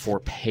Marketing for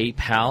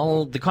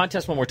PayPal. The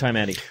contest one more time,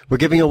 Andy. We're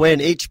giving away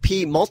an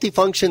HP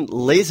multifunction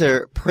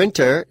laser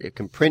printer. It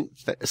can print,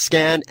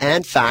 scan,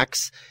 and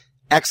fax.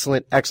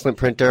 Excellent, excellent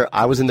printer.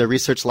 I was in the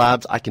research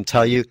labs. I can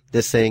tell you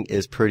this thing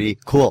is pretty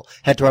cool.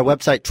 Head to our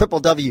website,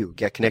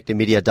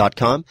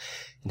 www.getconnectedmedia.com,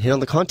 and hit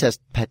on the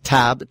contest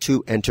tab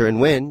to enter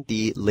and win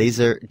the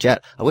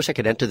LaserJet. I wish I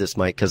could enter this,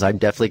 Mike, because I'm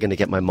definitely going to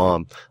get my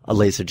mom a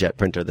LaserJet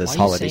printer this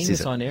holiday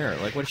season. Why are you saying this on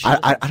air? Like, what is she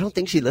I don't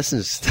think she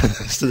listens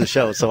to the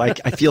show, so I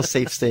feel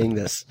safe saying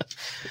this.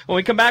 When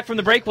we come back from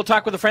the break, we'll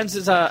talk with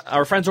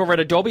our friends over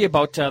at Adobe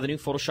about the new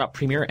Photoshop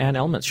Premiere and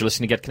Elements. You're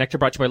listening to Get Connected,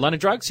 brought to you by London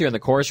Drugs here on the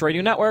Chorus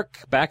Radio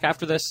Network. Back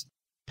after this.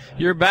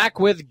 You're back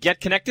with Get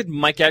Connected.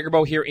 Mike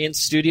Agerbo here in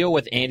studio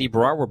with Andy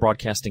Barrar. We're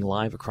broadcasting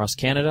live across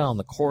Canada on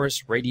the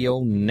Chorus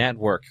Radio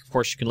Network. Of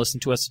course, you can listen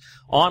to us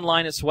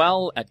online as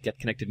well at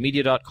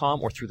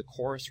getconnectedmedia.com or through the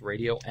Chorus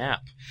Radio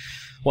app.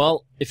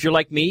 Well, if you're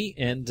like me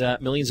and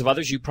millions of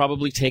others, you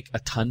probably take a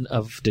ton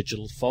of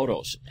digital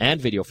photos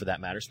and video for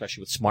that matter,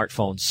 especially with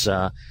smartphones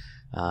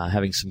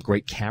having some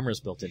great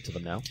cameras built into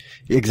them now.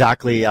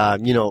 Exactly.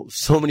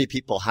 So many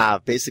people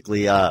have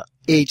basically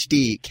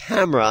HD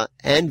camera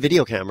and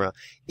video camera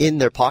in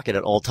their pocket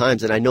at all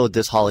times. And I know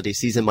this holiday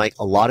season, Mike,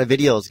 a lot of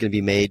videos going to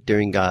be made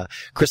during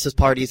Christmas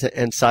parties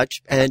and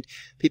such. And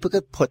people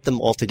could put them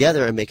all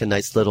together and make a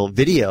nice little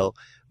video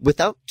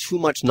without too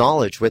much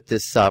knowledge with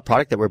this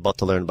product that we're about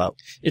to learn about.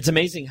 It's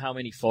amazing how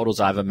many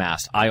photos I've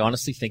amassed. I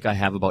honestly think I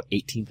have about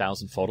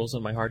 18,000 photos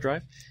on my hard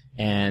drive.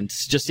 And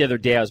just the other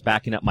day, I was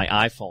backing up my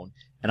iPhone,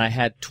 and I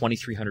had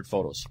 2,300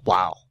 photos.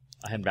 Wow.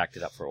 I hadn't backed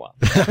it up for a while.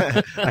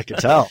 I could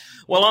tell.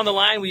 Well, on the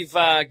line, we've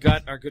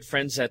got our good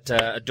friends at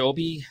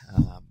Adobe,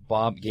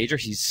 Bob Gager.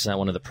 He's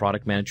one of the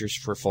product managers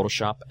for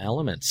Photoshop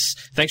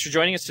Elements. Thanks for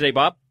joining us today,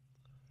 Bob.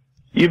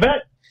 You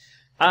bet.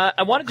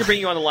 I wanted to bring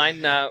you on the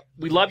line.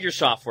 We love your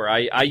software.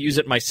 I use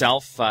it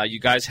myself.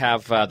 You guys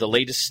have the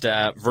latest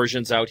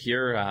versions out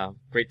here.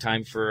 Great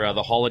time for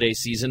the holiday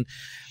season.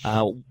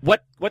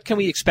 What can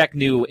we expect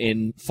new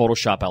in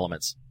Photoshop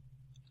Elements?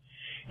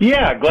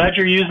 Yeah, glad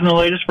you're using the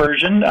latest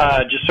version.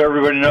 Just so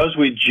everybody knows,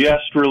 we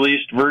just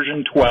released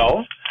version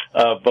 12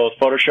 of both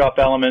Photoshop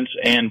Elements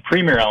and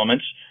Premiere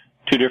Elements,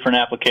 two different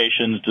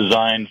applications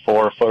designed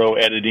for photo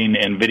editing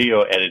and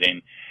video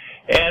editing.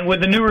 And with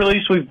the new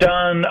release, we've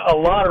done a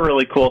lot of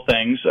really cool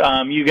things.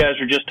 You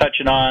guys are just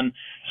touching on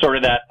sort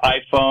of that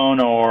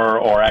iPhone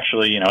or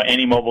actually,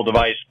 any mobile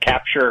device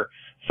capture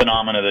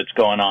phenomena that's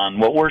going on.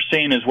 What we're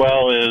seeing as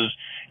well is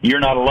you're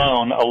not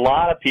alone. A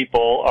lot of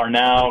people are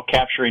now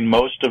capturing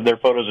most of their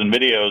photos and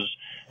videos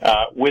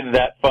with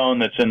that phone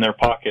that's in their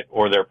pocket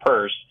or their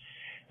purse.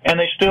 And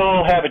they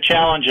still have a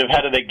challenge of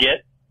how do they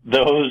get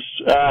those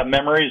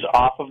memories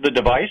off of the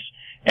device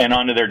and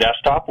onto their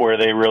desktop where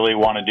they really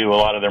want to do a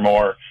lot of their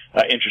more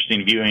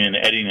interesting viewing and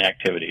editing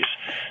activities.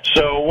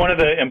 So one of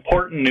the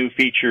important new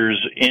features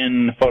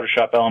in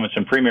Photoshop Elements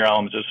and Premiere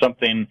Elements is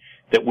something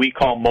that we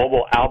call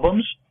mobile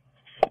albums.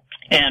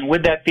 And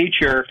with that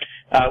feature,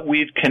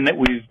 we've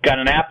got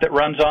an app that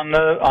runs on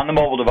the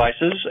mobile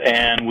devices,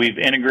 and we've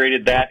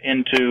integrated that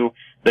into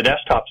the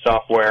desktop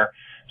software.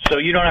 So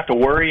you don't have to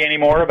worry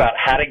anymore about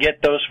how to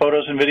get those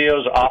photos and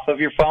videos off of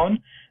your phone.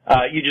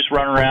 You just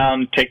run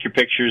around, take your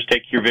pictures,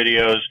 take your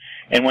videos,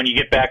 and when you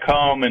get back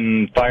home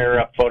and fire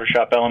up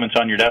Photoshop Elements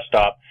on your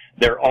desktop,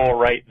 they're all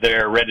right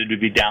there, ready to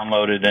be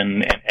downloaded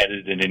and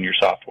edited in your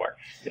software.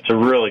 It's a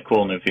really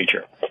cool new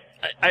feature.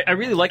 I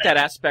really like that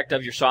aspect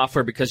of your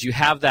software because you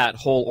have that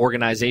whole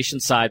organization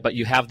side, but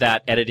you have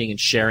that editing and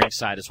sharing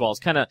side as well. It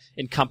kind of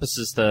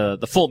encompasses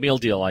the full meal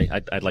deal,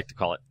 I'd like to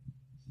call it.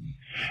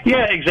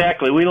 Yeah,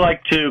 exactly. We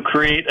like to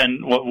create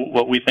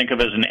what we think of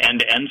as an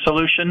end-to-end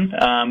solution.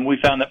 We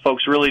found that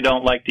folks really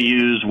don't like to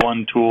use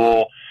one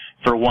tool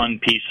for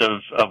one piece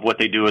of what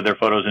they do with their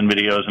photos and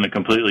videos and a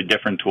completely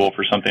different tool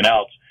for something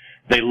else.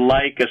 They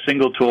like a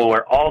single tool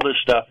where all this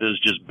stuff is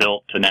just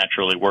built to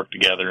naturally work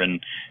together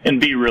and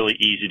be really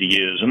easy to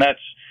use. And that's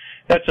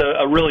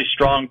a really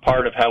strong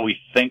part of how we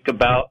think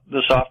about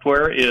the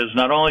software is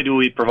not only do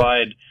we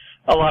provide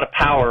a lot of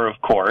power, of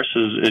course,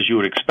 as you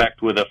would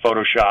expect with a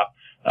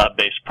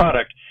Photoshop-based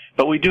product,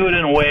 but we do it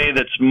in a way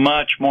that's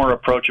much more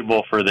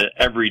approachable for the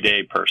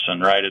everyday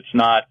person, right?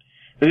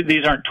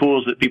 These aren't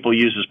tools that people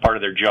use as part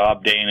of their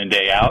job day in and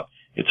day out.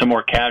 It's a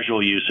more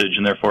casual usage,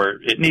 and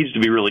therefore it needs to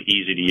be really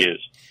easy to use.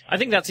 I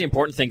think that's the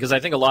important thing because I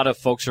think a lot of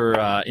folks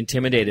are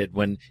intimidated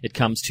when it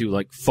comes to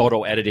like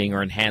photo editing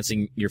or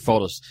enhancing your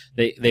photos.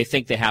 They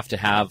think they have to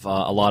have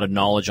a lot of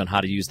knowledge on how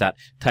to use that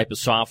type of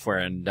software.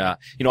 And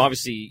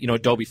obviously,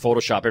 Adobe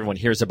Photoshop, everyone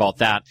hears about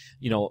that.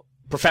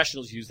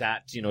 Professionals use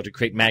that, to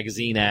create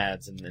magazine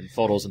ads and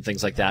photos and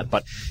things like that.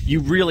 But you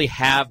really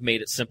have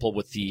made it simple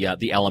with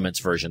the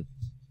Elements version.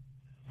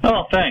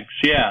 Oh, thanks.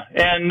 Yeah,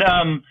 and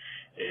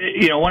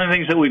one of the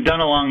things that we've done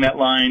along that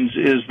lines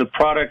is the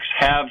products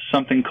have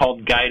something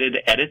called guided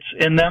edits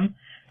in them.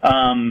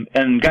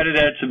 And guided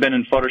edits have been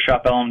in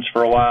Photoshop Elements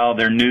for a while.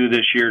 They're new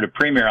this year to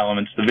Premiere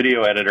Elements, the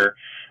video editor.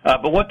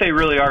 But what they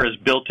really are is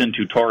built-in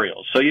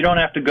tutorials. So you don't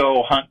have to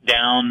go hunt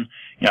down,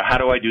 how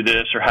do I do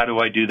this or how do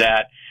I do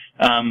that?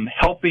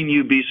 Helping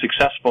you be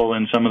successful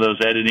in some of those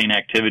editing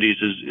activities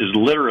is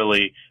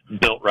literally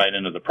built right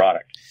into the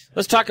product.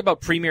 Let's talk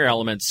about Premiere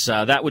Elements.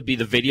 That would be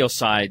the video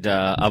side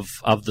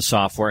of the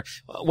software.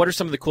 What are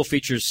some of the cool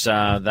features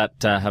that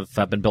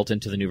have been built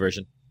into the new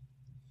version?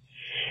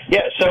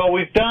 Yeah, so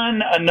we've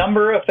done a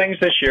number of things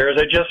this year. As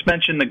I just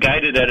mentioned, the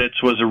guided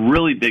edits was a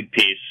really big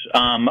piece.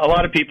 A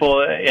lot of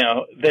people,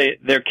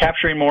 they're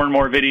capturing more and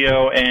more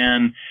video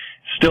and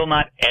still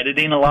not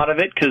editing a lot of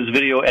it because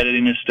video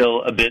editing is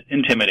still a bit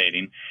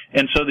intimidating.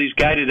 And so these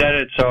guided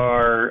edits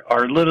are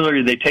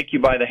literally, they take you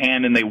by the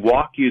hand and they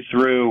walk you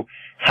through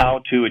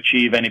how to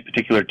achieve any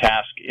particular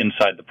task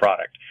inside the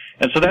product.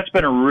 And so that's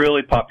been a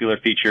really popular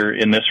feature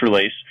in this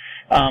release.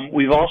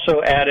 We've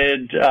also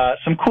added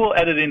some cool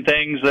editing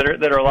things that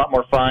are a lot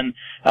more fun.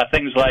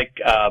 Things like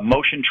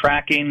motion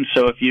tracking.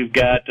 So if you've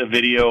got a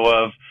video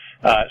of,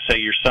 say,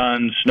 your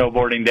son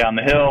snowboarding down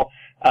the hill,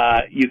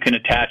 you can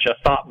attach a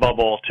thought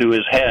bubble to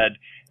his head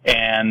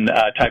and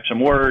type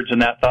some words,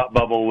 and that thought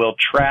bubble will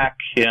track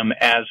him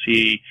as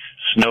he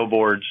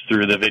snowboards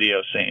through the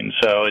video scene.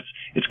 So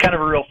it's kind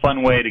of a real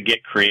fun way to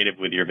get creative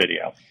with your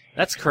video.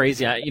 That's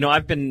crazy.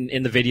 I've been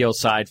in the video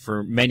side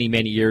for many,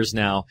 many years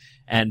now,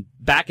 and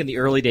back in the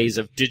early days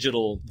of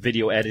digital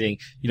video editing,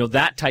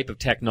 that type of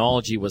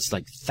technology was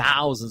like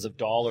thousands of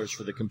dollars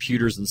for the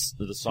computers and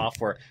the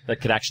software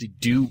that could actually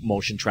do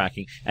motion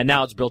tracking, and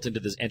now it's built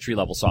into this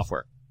entry-level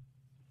software.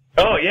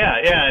 Oh, yeah.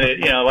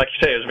 Like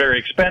you say, it was very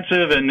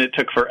expensive, and it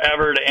took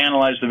forever to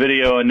analyze the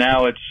video, and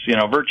now it's,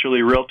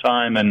 virtually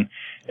real-time and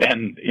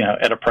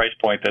at a price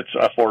point that's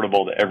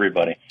affordable to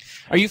everybody.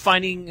 Are you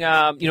finding,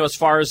 as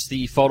far as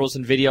the photos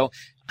and video,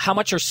 how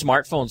much are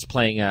smartphones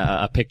playing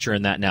a picture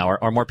in that now?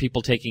 Are more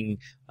people taking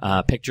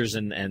pictures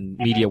and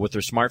media with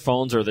their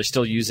smartphones, or are they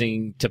still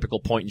using typical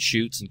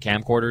point-and-shoots and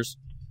camcorders?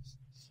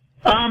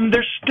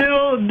 There's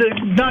still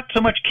not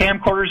so much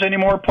camcorders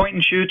anymore.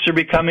 Point-and-shoots are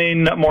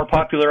becoming more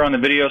popular on the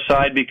video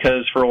side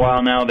because for a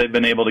while now they've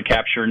been able to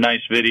capture nice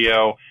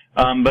video.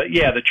 But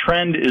yeah, the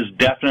trend is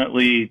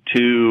definitely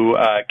to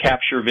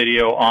capture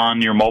video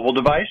on your mobile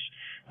device.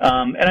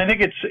 And I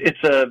think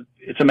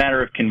it's a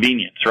matter of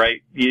convenience,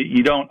 right?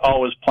 You don't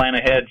always plan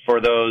ahead for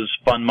those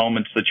fun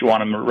moments that you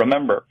want to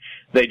remember.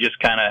 They just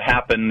kind of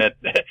happen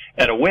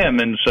at a whim,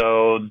 and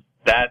so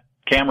that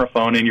camera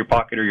phone in your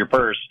pocket or your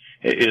purse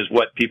is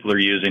what people are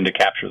using to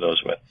capture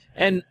those with.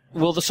 And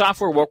will the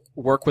software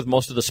work with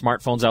most of the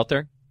smartphones out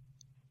there?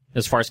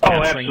 As far as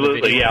capturing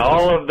absolutely, the video? Yeah.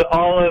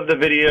 All of the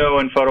video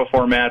and photo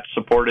formats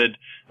supported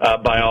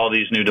by all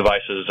these new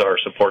devices are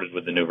supported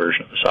with the new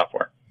version of the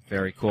software.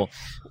 Very cool.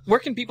 Where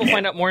can people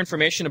find out more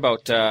information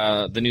about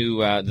the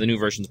new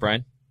versions,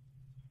 Brian?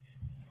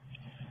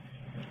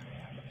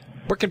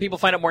 Where can people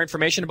find out more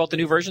information about the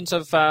new versions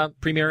of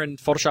Premiere and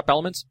Photoshop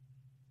Elements?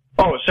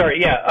 Oh, sorry,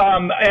 yeah.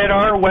 At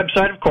our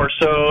website, of course,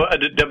 so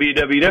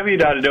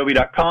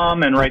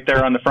www.adobe.com, and right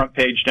there on the front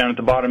page down at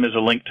the bottom is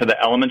a link to the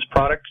Elements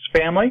products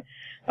family.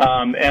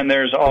 And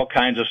there's all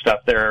kinds of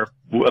stuff there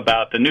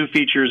about the new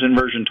features in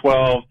version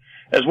 12,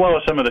 as well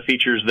as some of the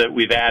features that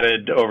we've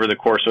added over the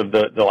course of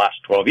the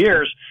last 12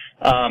 years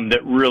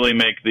that really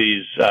make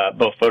these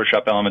both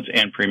Photoshop Elements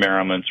and Premiere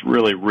Elements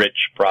really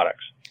rich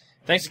products.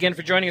 Thanks again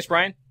for joining us,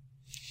 Brian.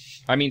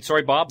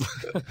 Bob.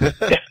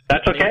 Yeah,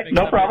 that's okay.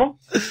 No problem.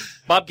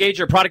 Bob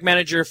Gager, product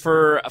manager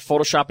for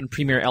Photoshop and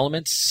Premiere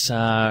Elements,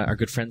 our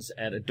good friends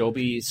at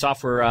Adobe,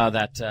 software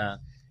that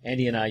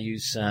Andy and I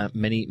use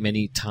many,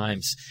 many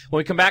times. When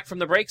we come back from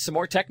the break, some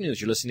more tech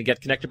news. You're listening to Get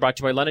Connected, brought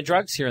to you by London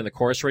Drugs here on the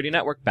Chorus Radio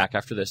Network. Back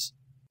after this.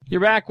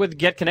 You're back with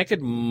Get Connected.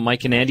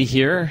 Mike and Andy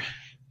here,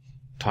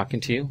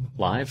 talking to you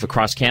live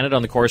across Canada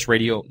on the Chorus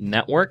Radio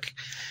Network.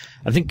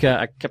 I think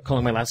I kept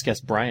calling my last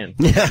guest Brian.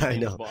 Yeah, I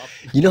know. Bob.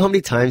 You know how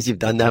many times you've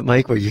done that,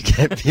 Mike, where you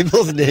get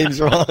people's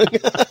names wrong?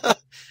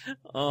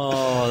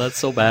 Oh, that's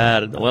so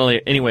bad. Well,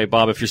 anyway,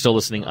 Bob, if you're still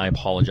listening, I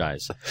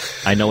apologize.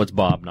 I know it's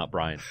Bob, not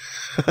Brian.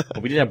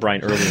 But we did have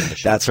Brian earlier in the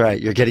show. That's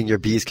right. You're getting your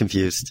B's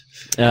confused.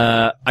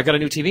 I got a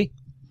new TV.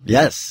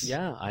 Yes.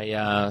 Yeah, I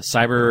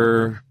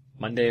Cyber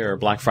Monday or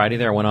Black Friday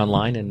there, I went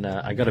online and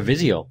I got a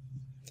Vizio.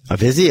 A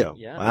Vizio?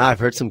 Yeah. Wow, I've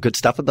heard some good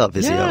stuff about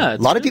Vizio. Yeah, a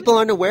lot of people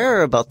aren't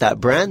aware about that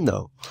brand,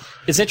 though.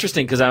 It's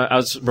interesting because I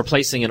was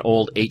replacing an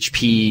old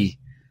HP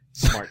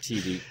smart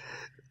TV.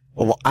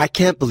 Well, I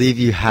can't believe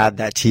you had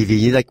that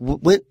TV.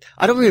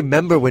 I don't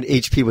remember when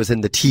HP was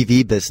in the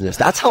TV business.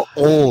 That's how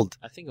old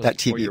I think it was that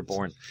before TV you were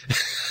born.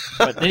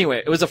 But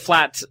anyway, it was a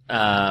flat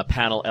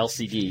panel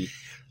LCD,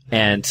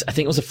 and I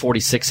think it was a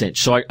 46-inch.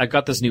 So I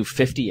got this new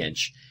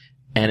 50-inch,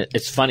 and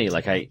it's funny.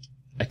 Like I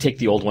take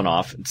the old one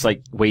off. It's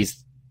like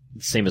weighs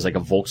the same as like a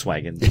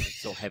Volkswagen.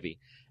 It's so heavy.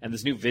 And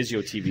this new Vizio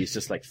TV is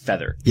just like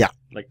feather. Yeah.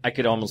 Like I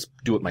could almost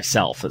do it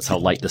myself. That's how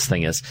light this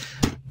thing is.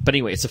 But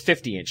anyway, it's a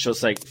 50-inch, so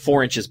it's like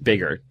 4 inches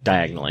bigger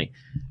diagonally.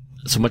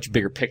 It's a much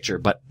bigger picture,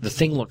 but the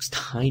thing looks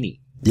tiny.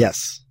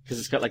 Yes. Because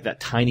it's got like that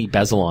tiny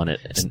bezel on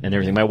it and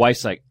everything. My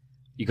wife's like,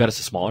 you got us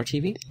a smaller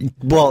TV?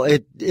 Well,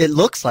 it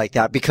looks like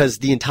that because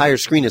the entire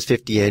screen is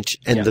 50-inch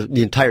and Yeah.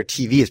 the entire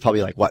TV is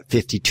probably like,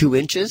 52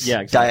 inches?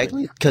 Yeah, exactly.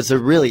 Diagonally? Because there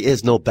really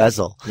is no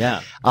bezel.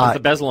 Yeah. The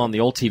bezel on the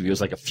old TV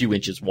was like a few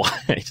inches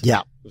wide.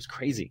 Yeah. It was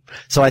crazy.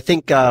 So I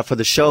think for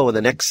the show,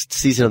 the next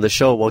season of the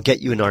show, we'll get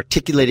you an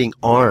articulating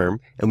arm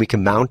and we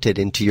can mount it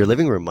into your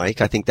living room,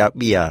 Mike. I think that'd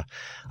be a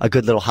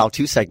good little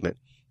how-to segment.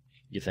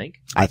 You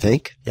think? I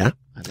think, yeah.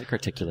 I like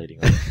articulating.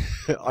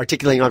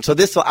 Articulating arm. So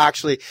this will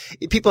actually,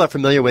 people are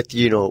familiar with,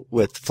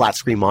 with flat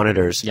screen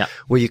monitors Yeah.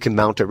 where you can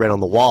mount it right on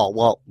the wall.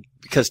 Well,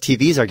 because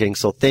TVs are getting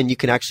so thin, you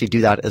can actually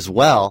do that as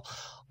well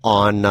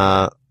on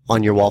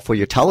your wall for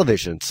your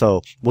television.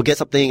 So we'll get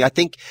something, I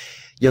think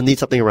you'll need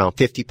something around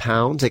 50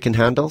 pounds it can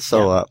handle.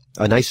 So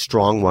a nice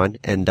strong one.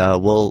 And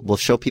we'll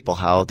show people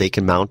how they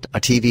can mount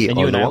a TV And on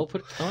you the and I wall. will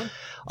put it on?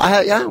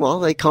 Well,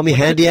 they call me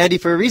Handy Andy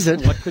for a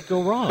reason. What could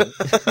go wrong?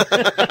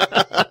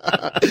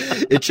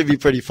 It should be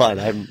pretty fun.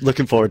 I'm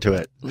looking forward to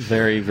it.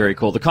 Very, very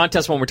cool. The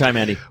contest one more time,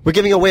 Andy. We're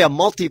giving away a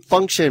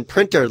multi-function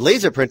printer,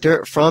 laser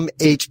printer from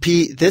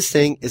HP. This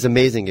thing is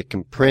amazing. It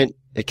can print,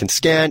 it can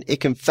scan, it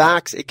can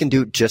fax, it can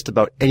do just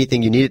about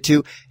anything you need it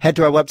to. Head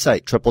to our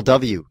website,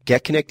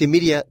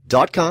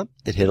 www.getconnectedmedia.com,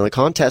 and hit on the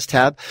contest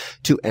tab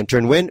to enter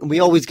and win. We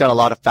always got a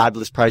lot of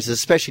fabulous prizes,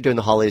 especially during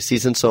the holiday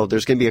season. So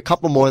there's going to be a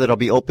couple more that'll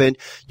be open.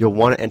 You'll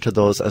want to enter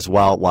those as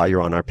well while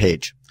you're on our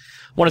page.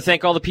 I want to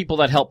thank all the people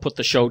that helped put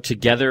the show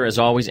together. As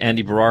always,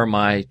 Andy Barrar,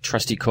 my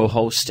trusty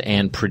co-host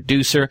and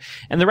producer,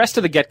 and the rest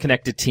of the Get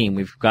Connected team.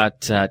 We've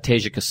got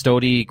Tasia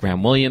Custodi,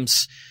 Graham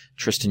Williams,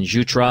 Tristan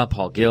Jutra,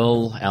 Paul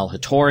Gill, Al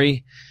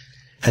Hattori.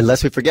 And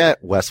lest we forget,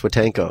 Wes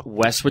Watanko.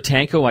 Wes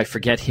Watanko, I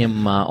forget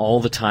him all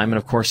the time, and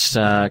of course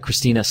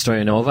Christina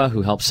Stoyanova,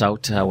 who helps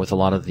out with a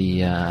lot of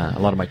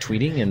my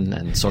tweeting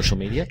and social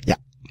media. Yeah.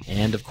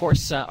 And of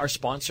course, our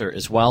sponsor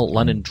as well,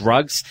 London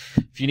Drugs.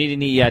 If you need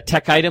any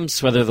tech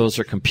items, whether those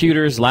are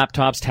computers,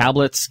 laptops,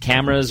 tablets,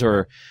 cameras,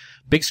 or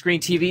big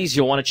screen TVs,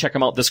 you'll want to check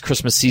them out this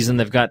Christmas season.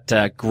 They've got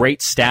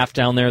great staff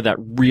down there that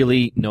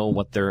really know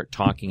what they're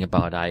talking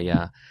about.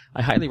 I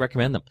highly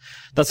recommend them.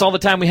 That's all the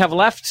time we have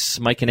left.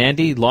 Mike and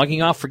Andy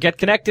logging off for Get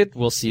Connected.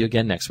 We'll see you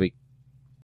again next week.